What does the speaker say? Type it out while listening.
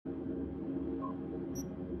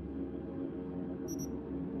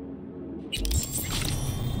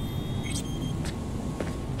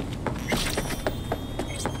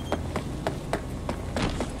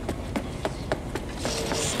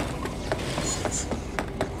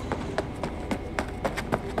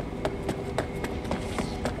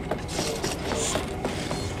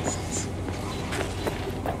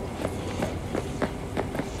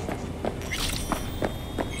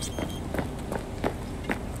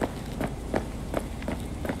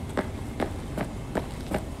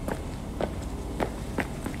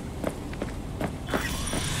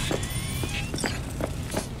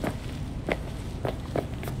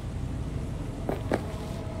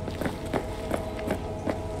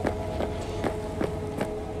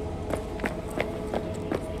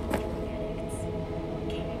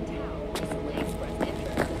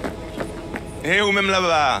Hey, ou même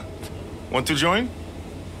là-bas. Want to join?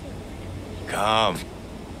 Come.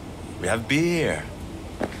 We have beer.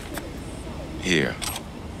 Here.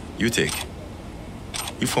 You take.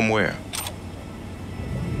 You from where?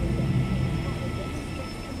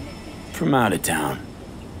 From out of town.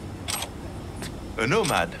 A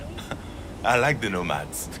nomad. I like the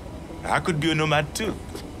nomads. I could be a nomad too.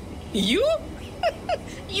 You?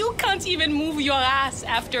 You can't even move your ass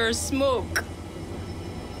after a smoke.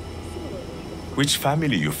 Which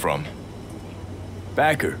family you from?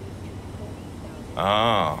 Backer.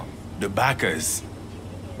 Ah, the Backers.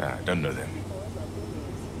 I don't know them.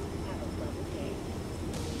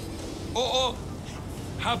 Oh,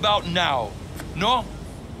 how about now? No?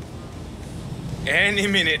 Any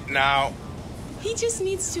minute now. He just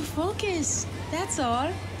needs to focus. That's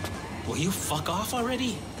all. Will you fuck off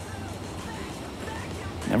already?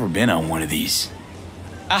 Never been on one of these.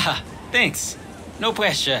 Aha, thanks. No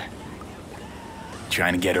pressure.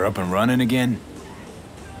 Trying to get her up and running again?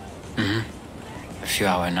 A few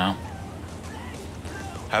hours now.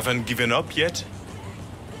 Haven't given up yet?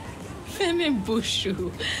 Femme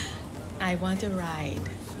Bouchou. I want a ride.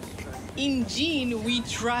 In Jean, we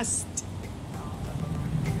trust.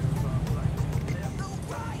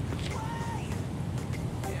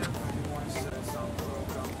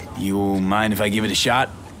 You mind if I give it a shot?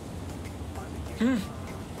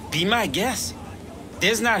 Be my guest.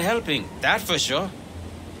 There's not helping, that for sure.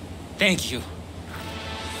 Thank you.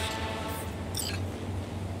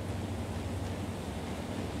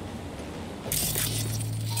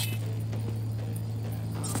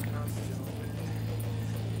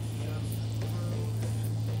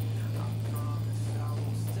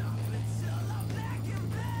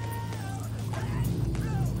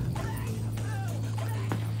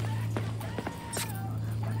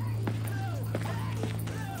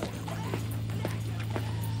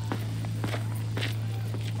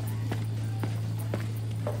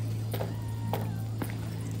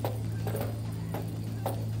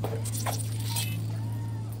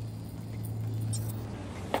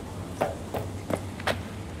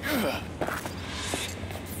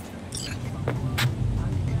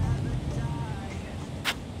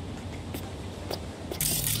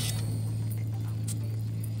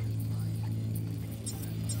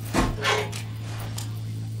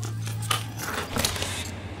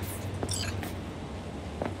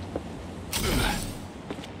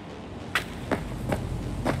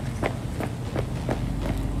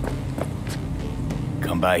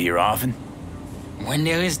 By here often? When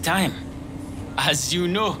there is time. As you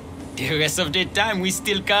know, the rest of the time we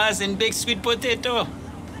steal cars and bake sweet potato.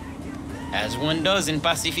 As one does in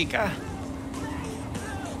Pacifica.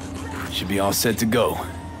 Should be all set to go.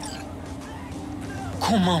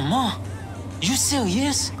 Comment? You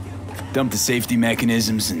serious? Dump the safety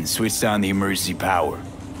mechanisms and switch on the emergency power.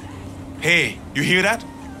 Hey, you hear that?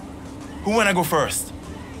 Who wanna go first?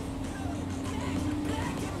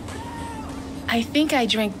 I think I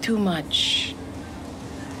drank too much.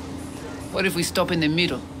 What if we stop in the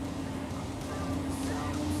middle?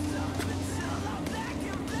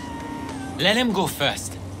 Let him go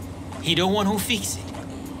first. He the one who fix it.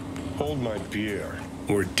 Hold my beer.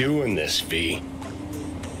 We're doing this, V.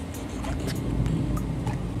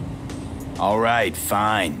 All right,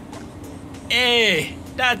 fine. Hey,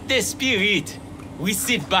 that's the spirit. We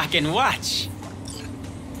sit back and watch.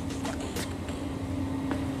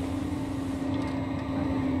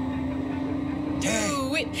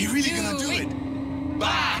 He really gonna do it?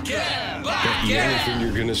 Back, Bet you anything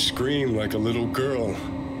you're gonna scream like a little girl.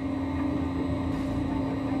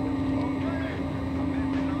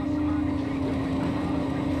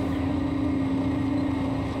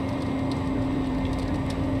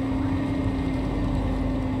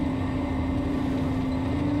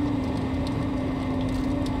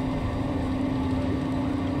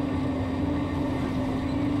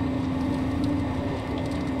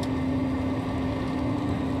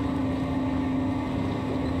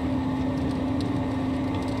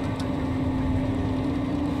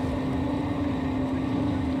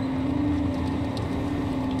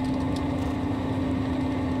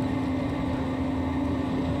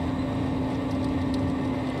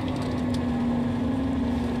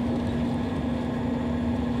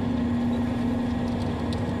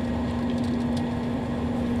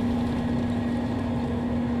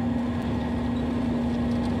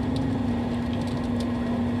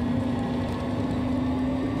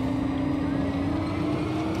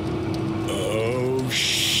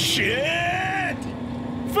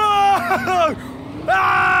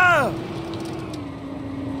 Ah!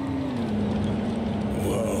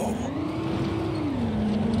 Whoa.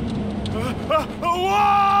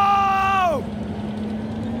 Whoa!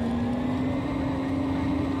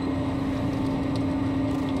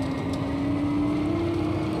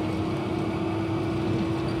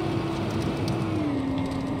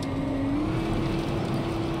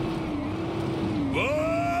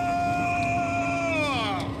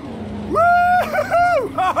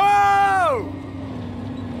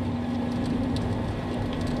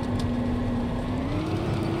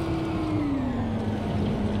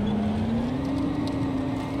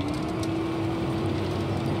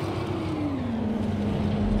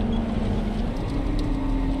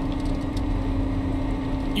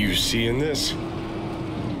 You seeing this?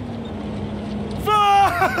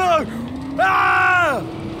 Fuck! Ah!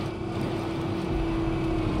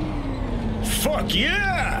 Fuck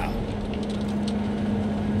yeah!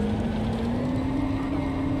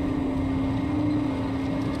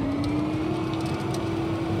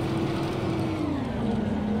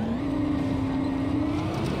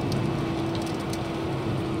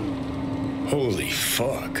 Holy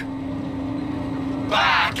fuck.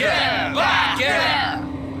 Back here! Back here!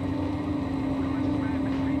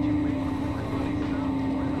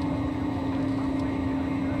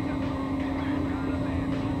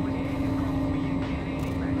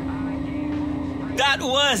 That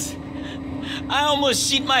was... I almost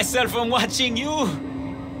shit myself from watching you.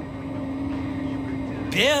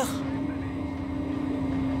 Bill?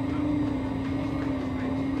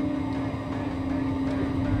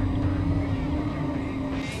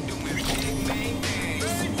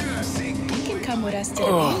 You can come with us to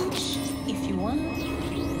the beach if you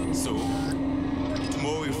want. So,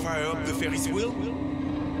 tomorrow we fire up the Ferris wheel?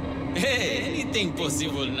 Hey, anything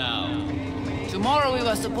possible now. Tomorrow we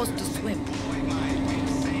were supposed to swim.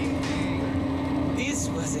 This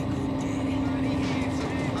was a good day.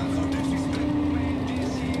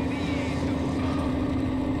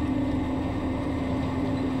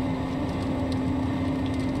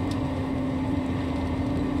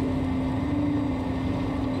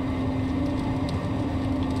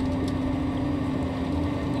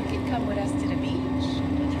 You can come with us to the beach.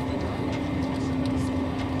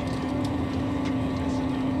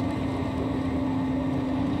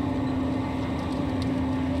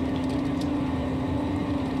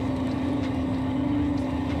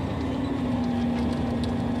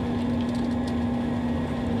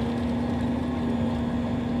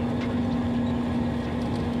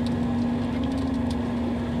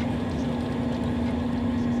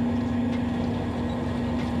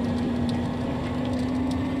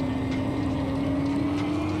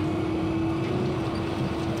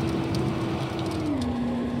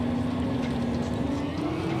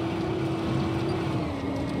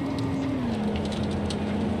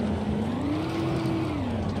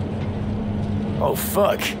 Oh,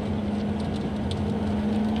 fuck.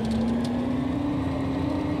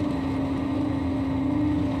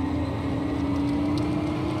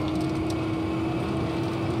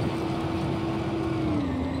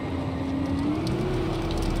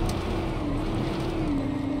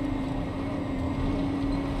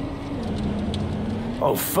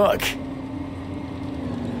 Oh, fuck.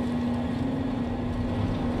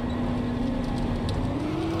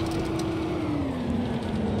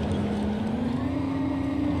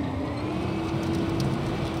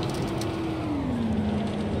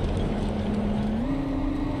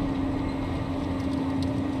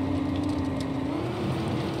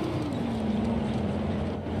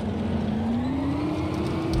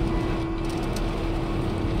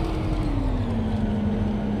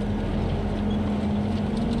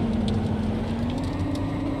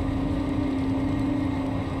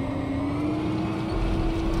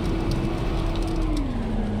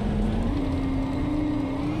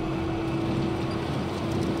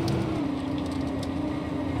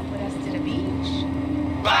 Come with us to the beach.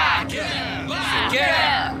 Back here! Back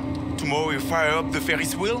here! Tomorrow we fire up the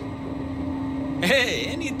Ferris wheel? Hey,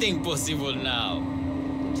 anything possible now.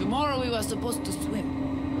 Tomorrow we were supposed to swim.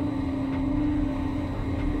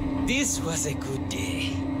 This was a good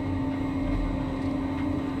day.